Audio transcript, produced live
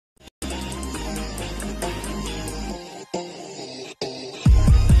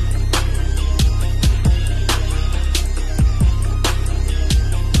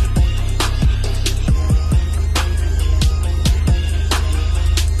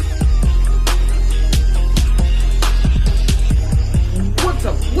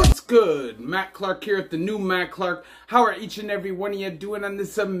Matt Clark here at the new Matt Clark. How are each and every one of you doing on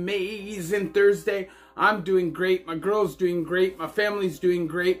this amazing Thursday? I'm doing great. My girl's doing great. My family's doing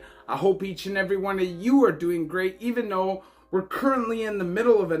great. I hope each and every one of you are doing great, even though we're currently in the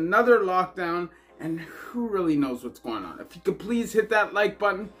middle of another lockdown, and who really knows what's going on. If you could please hit that like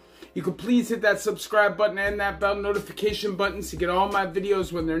button, you could please hit that subscribe button and that bell notification button to get all my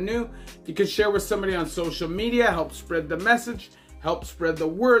videos when they're new. If you could share with somebody on social media, help spread the message, help spread the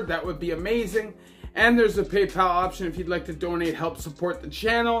word, that would be amazing. And there's a PayPal option if you'd like to donate, help support the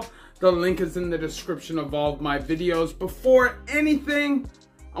channel. The link is in the description of all of my videos. Before anything,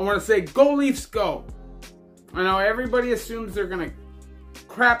 I want to say go Leafs go. I know everybody assumes they're going to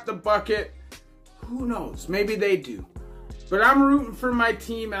crap the bucket. Who knows? Maybe they do. But I'm rooting for my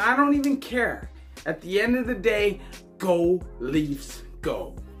team, and I don't even care. At the end of the day, go Leafs,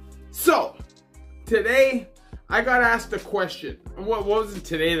 go. So, today, I got asked a question. Well, it wasn't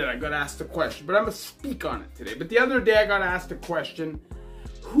today that I got asked a question, but I'm going to speak on it today. But the other day, I got asked a question.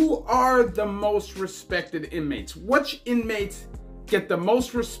 Who are the most respected inmates? Which inmates get the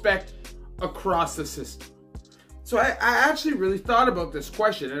most respect across the system? So I actually really thought about this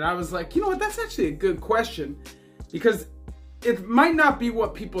question, and I was like, you know what, that's actually a good question, because it might not be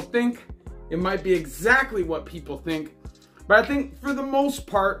what people think. It might be exactly what people think. But I think for the most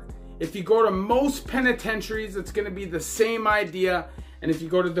part, if you go to most penitentiaries, it's going to be the same idea. And if you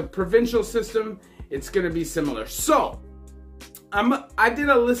go to the provincial system, it's going to be similar. So I did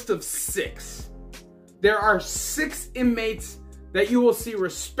a list of 6. There are 6 inmates that you will see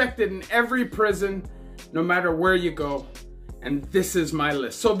respected in every prison, no matter where you go. And this is my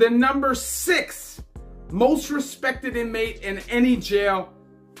list. So the number 6 most respected inmate in any jail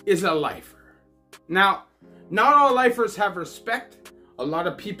is a lifer. Now, not all lifers have respect. A lot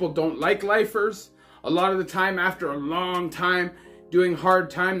of people don't like lifers. A lot of the time, after a long time doing hard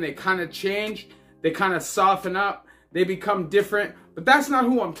time, they kind of change. They kind of soften up. They become different. But that's not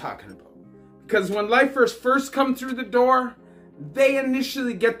who I'm talking about. Because when lifers first come through the door, they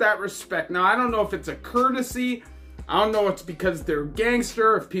initially get that respect. Now, I don't know if it's a courtesy. I don't know if it's because they're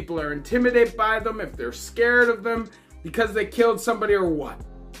gangster, if people are intimidated by them, if they're scared of them because they killed somebody or what.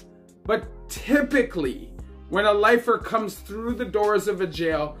 But typically, when a lifer comes through the doors of a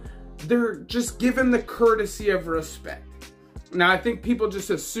jail, they're just given the courtesy of respect. Now, I think people just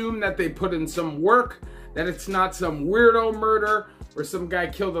assume that they put in some work, that it's not some weirdo murder where some guy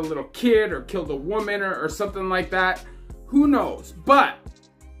killed a little kid or killed a woman or something like that. Who knows? But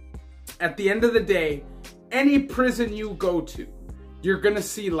at the end of the day, any prison you go to, you're going to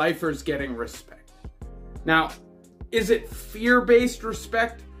see lifers getting respect. Now, is it fear-based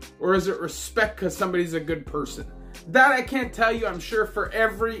respect, or is it respect because somebody's a good person? That I can't tell you. I'm sure for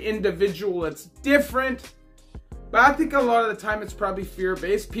every individual it's different. But I think a lot of the time it's probably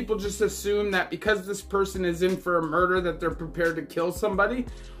fear-based. People just assume that because this person is in for a murder that they're prepared to kill somebody.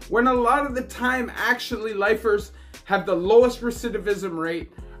 When a lot of the time, actually, lifers have the lowest recidivism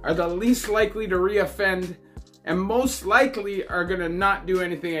rate, are the least likely to reoffend, and most likely are going to not do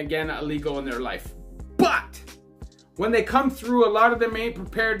anything again illegal in their life. But when they come through, a lot of them ain't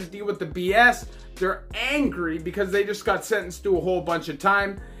prepared to deal with the BS. They're angry because they just got sentenced to a whole bunch of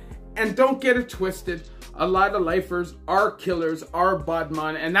time. And don't get it twisted, a lot of lifers are killers, are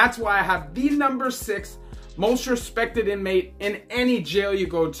badman, and that's why I have the number 6 most respected inmate in any jail you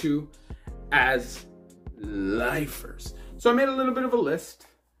go to as lifers. So I made a little bit of a list,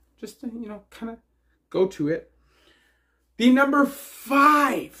 just to, kind of go to it. The number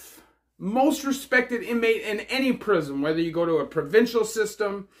 5 most respected inmate in any prison, whether you go to a provincial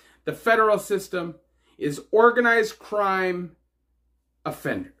system, the federal system, is organized crime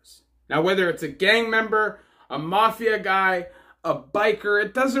offenders. Now, whether it's a gang member, a mafia guy, a biker,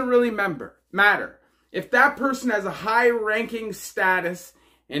 it doesn't really matter. If that person has a high-ranking status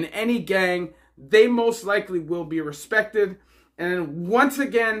in any gang, they most likely will be respected. And once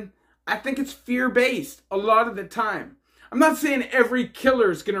again, I think it's fear-based a lot of the time. I'm not saying every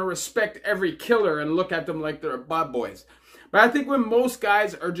killer is going to respect every killer and look at them like they're bad boys. But I think when most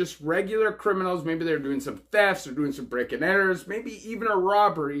guys are just regular criminals, maybe they're doing some thefts or doing some break-and-enters, maybe even a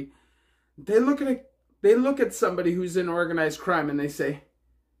robbery, they look at somebody who's in organized crime and they say,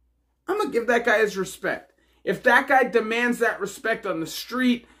 I'm going to give that guy his respect. If that guy demands that respect on the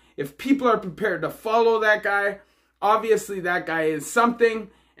street, if people are prepared to follow that guy, obviously that guy is something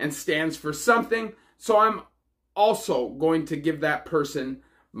and stands for something. So I'm also going to give that person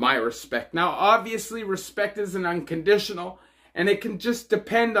my respect. Now, obviously, respect isn't unconditional, and it can just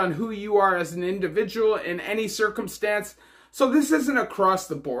depend on who you are as an individual in any circumstance. So this isn't across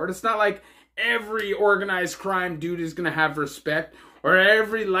the board. It's not like every organized crime dude is going to have respect, or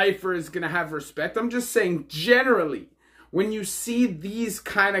every lifer is going to have respect. I'm just saying generally, when you see these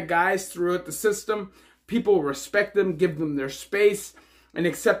kind of guys throughout the system, people respect them, give them their space, and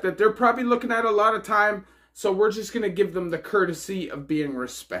accept that they're probably looking at a lot of time. So we're just going to give them the courtesy of being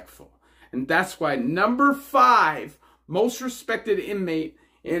respectful. And that's why number 5 most respected inmate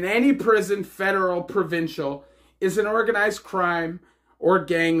in any prison, federal, provincial, is an organized crime or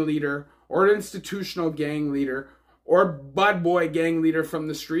gang leader or an institutional gang leader or bud boy gang leader from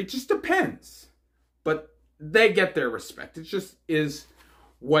the street. Just depends. But they get their respect. It just is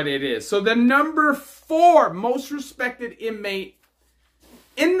what it is. So the number 4 most respected inmate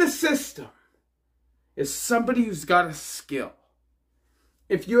in the system is somebody who's got a skill.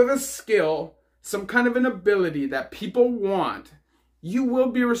 If you have a skill, some kind of an ability that people want, you will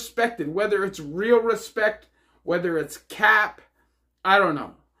be respected. Whether it's real respect, whether it's cap, I don't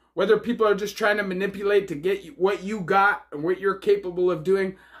know. Whether people are just trying to manipulate to get what you got and what you're capable of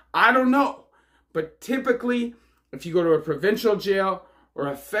doing, I don't know. But typically, if you go to a provincial jail or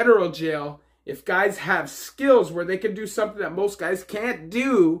a federal jail, if guys have skills where they can do something that most guys can't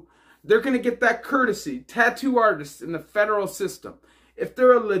do, they're going to get that courtesy. Tattoo artists in the federal system, if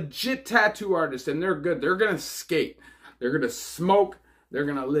they're a legit tattoo artist and they're good, they're going to skate. They're going to smoke. They're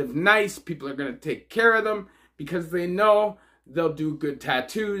going to live nice. People are going to take care of them because they know they'll do good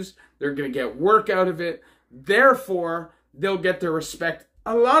tattoos. They're going to get work out of it. Therefore, they'll get their respect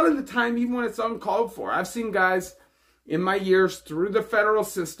a lot of the time, even when it's uncalled for. I've seen guys in my years through the federal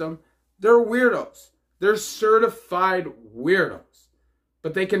system, they're weirdos. They're certified weirdos.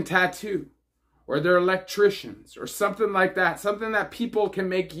 But they can tattoo. Or they're electricians. Or something like that. Something that people can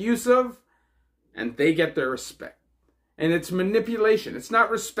make use of. And they get their respect. And it's manipulation. It's not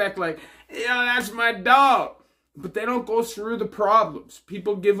respect like, yeah, that's my dog. But they don't go through the problems.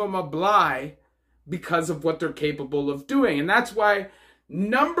 People give them a bly because of what they're capable of doing. And that's why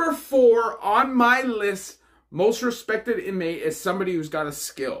number 4 on my list, most respected inmate, is somebody who's got a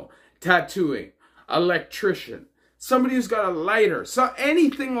skill. Tattooing, electrician, somebody who's got a lighter. So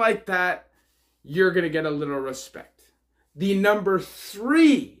anything like that, you're going to get a little respect. The number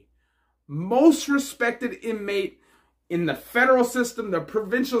 3 most respected inmate in the federal system, the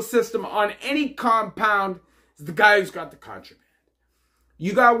provincial system, on any compound, is the guy who's got the contraband.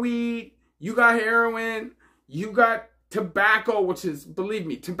 You got weed, you got heroin, you got tobacco, which is, believe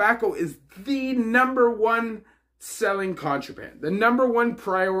me, tobacco is the number 1 selling contraband. The number 1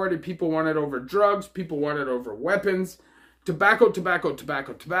 priority. People want it over drugs. People want it over weapons. Tobacco, tobacco,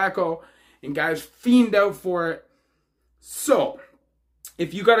 tobacco, tobacco. And guys fiend out for it. So,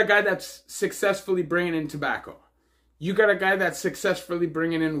 if you got a guy that's successfully bringing in tobacco, you got a guy that's successfully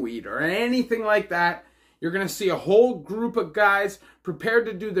bringing in weed or anything like that, you're going to see a whole group of guys prepared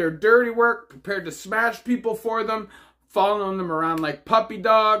to do their dirty work, prepared to smash people for them, following them around like puppy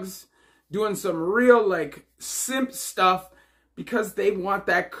dogs, doing some real like simp stuff because they want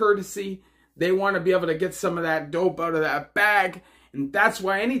that courtesy. They want to be able to get some of that dope out of that bag. And that's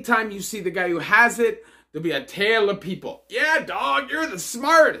why anytime you see the guy who has it, there'll be a tale of people. Yeah, dog, you're the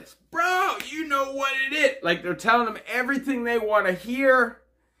smartest. Bro, you know what it is. Like they're telling them everything they want to hear.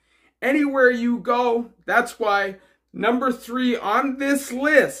 Anywhere you go, that's why number 3 on this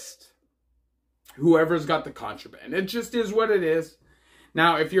list, whoever's got the contraband. It just is what it is.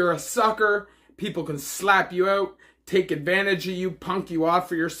 Now, if you're a sucker, people can slap you out, take advantage of you, punk you off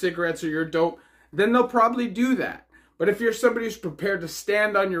for your cigarettes or your dope, then they'll probably do that. But if you're somebody who's prepared to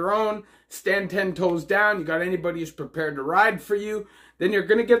stand on your own, stand 10 toes down, you got anybody who's prepared to ride for you, then you're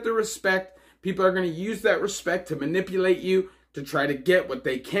going to get the respect. People are going to use that respect to manipulate you, to try to get what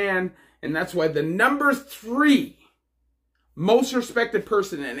they can. And that's why the number 3 most respected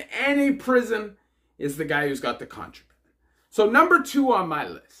person in any prison is the guy who's got the contraband. So number 2 on my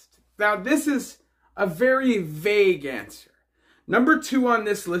list. Now this is a very vague answer. Number 2 on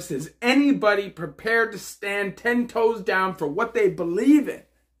this list is anybody prepared to stand 10 toes down for what they believe in.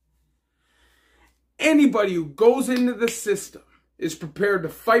 Anybody who goes into the system is prepared to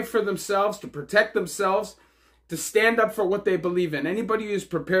fight for themselves, to protect themselves, to stand up for what they believe in. Anybody who's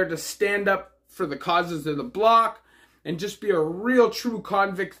prepared to stand up for the causes of the block and just be a real true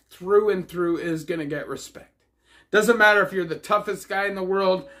convict through and through is going to get respect. Doesn't matter if you're the toughest guy in the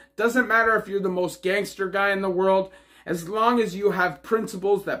world. Doesn't matter if you're the most gangster guy in the world. As long as you have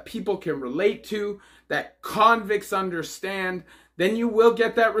principles that people can relate to, that convicts understand, then you will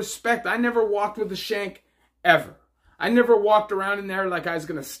get that respect. I never walked with a shank, ever. I never walked around in there like I was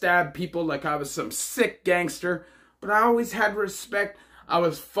going to stab people, like I was some sick gangster. But I always had respect. I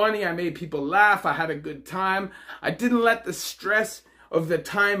was funny. I made people laugh. I had a good time. I didn't let the stress of the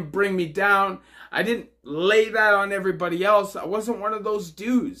time bring me down. I didn't lay that on everybody else. I wasn't one of those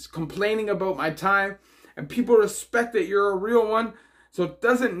dudes complaining about my time. And people respect that you're a real one. So it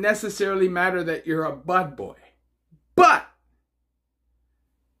doesn't necessarily matter that you're a bud boy. But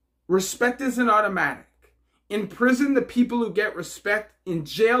respect isn't automatic. In prison, the people who get respect. In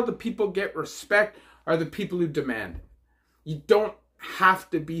jail, the people who get respect are the people who demand it. You don't have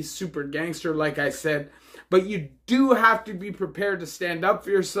to be super gangster, like I said, but you do have to be prepared to stand up for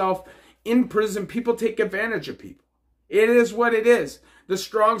yourself. In prison, people take advantage of people. It is what it is. The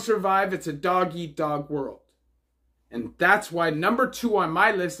strong survive. It's a dog-eat-dog world. And that's why number 2 on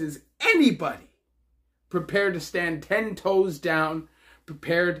my list is anybody prepared to stand 10 toes down,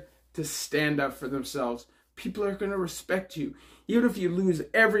 prepared to stand up for themselves. People are going to respect you. Even if you lose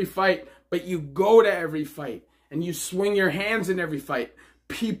every fight, but you go to every fight and you swing your hands in every fight,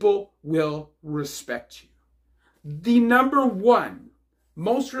 people will respect you. The number 1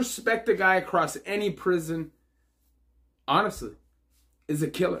 most respected guy across any prison, honestly, is a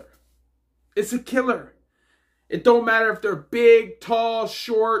killer. It's a killer. It don't matter if they're big, tall,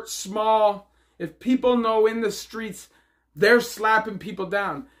 short, small. If people know in the streets, they're slapping people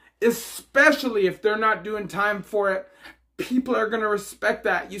down. Especially if they're not doing time for it. People are going to respect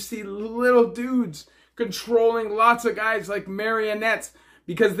that. You see little dudes controlling lots of guys like marionettes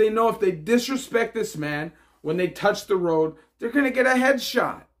because they know if they disrespect this man when they touch the road, they're going to get a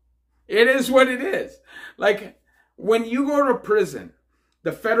headshot. It is what it is. Like when you go to prison,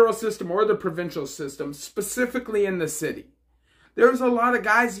 the federal system or the provincial system, specifically in the city, there's a lot of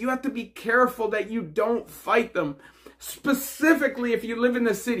guys, you have to be careful that you don't fight them. Specifically, if you live in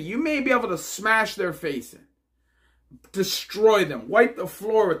the city, you may be able to smash their face in, destroy them, wipe the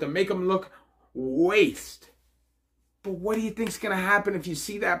floor with them, make them look waste. But what do you think's going to happen if you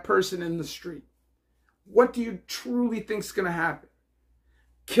see that person in the street? What do you truly think's going to happen?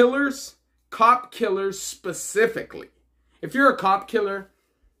 Killers, cop killers specifically. If you're a cop killer,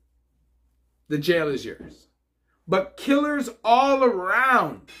 the jail is yours. But killers all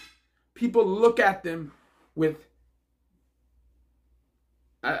around, people look at them with,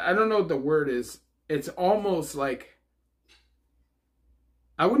 I don't know what the word is. It's almost like,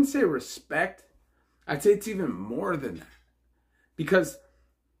 I wouldn't say respect. I'd say it's even more than that. Because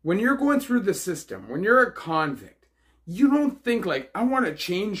when you're going through the system, when you're a convict, you don't think like, I want to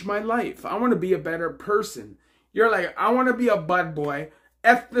change my life. I want to be a better person. You're like, I want to be a bud boy.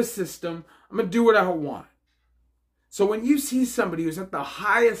 F the system. I'm going to do what I want. So when you see somebody who's at the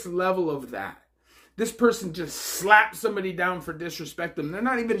highest level of that, this person just slaps somebody down for disrespect them. They're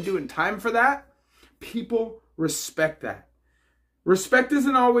not even doing time for that. People respect that. Respect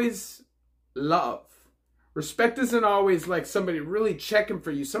isn't always love. Respect isn't always like somebody really checking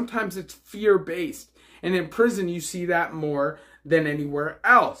for you. Sometimes it's fear-based. And in prison, you see that more than anywhere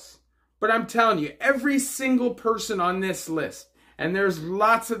else. But I'm telling you, every single person on this list, and there's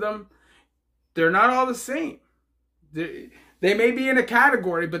lots of them, they're not all the same. They may be in a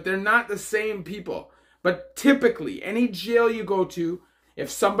category, but they're not the same people. But typically, any jail you go to, if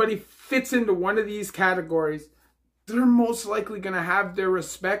somebody fits into one of these categories, they're most likely going to have their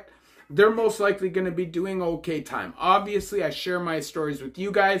respect. They're most likely going to be doing okay time. Obviously, I share my stories with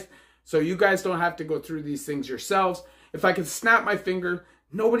you guys, so you guys don't have to go through these things yourselves. If I could snap my finger,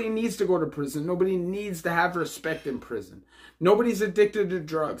 nobody needs to go to prison. Nobody needs to have respect in prison. Nobody's addicted to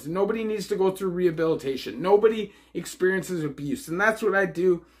drugs. Nobody needs to go through rehabilitation. Nobody experiences abuse. And that's what I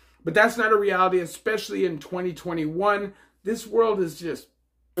do. But that's not a reality, especially in 2021. This world is just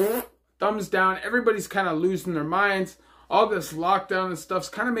thumbs down. Everybody's kind of losing their minds. All this lockdown and stuff's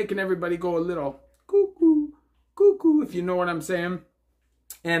kind of making everybody go a little cuckoo, cuckoo, if you know what I'm saying.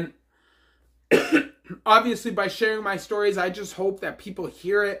 And obviously, by sharing my stories, I just hope that people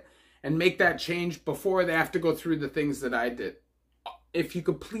hear it and make that change before they have to go through the things that I did. If you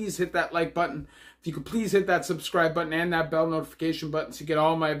could please hit that like button. If you could please hit that subscribe button and that bell notification button so you get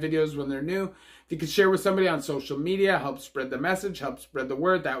all my videos when they're new. If you could share with somebody on social media, help spread the message, help spread the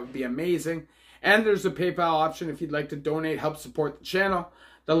word, that would be amazing. And there's a PayPal option if you'd like to donate, help support the channel.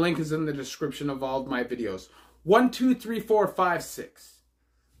 The link is in the description of all of my videos. 1, 2, 3, 4, 5, 6.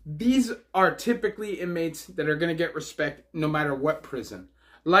 These are typically inmates that are going to get respect no matter what prison.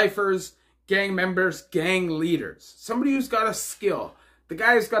 Lifers, gang members, gang leaders. Somebody who's got a skill. The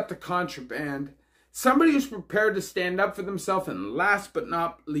guy who's got the contraband. Somebody who's prepared to stand up for themselves. And last but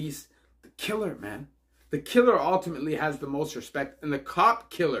not least, the killer, man. The killer ultimately has the most respect. And the cop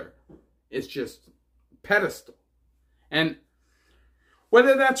killer is just pedestal. And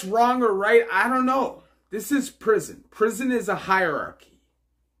whether that's wrong or right, I don't know. This is prison. Prison is a hierarchy.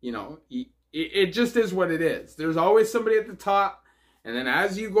 You know, it just is what it is. There's always somebody at the top, And then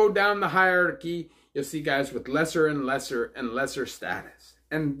as you go down the hierarchy, you'll see guys with lesser and lesser and lesser status.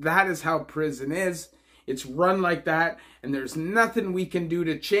 And that is how prison is. It's run like that, and there's nothing we can do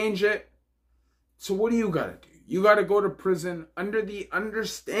to change it. So what do you got to do? You got to go to prison under the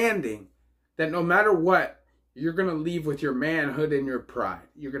understanding that no matter what, you're going to leave with your manhood and your pride.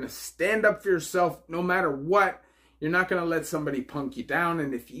 You're going to stand up for yourself no matter what. You're not going to let somebody punk you down.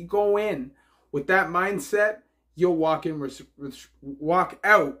 And if you go in with that mindset, you'll walk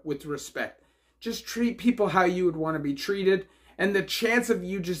out with respect. Just treat people how you would want to be treated. And the chance of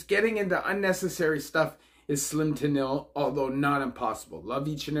you just getting into unnecessary stuff is slim to nil, although not impossible. Love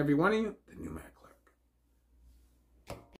each and every one of you. The new Mac.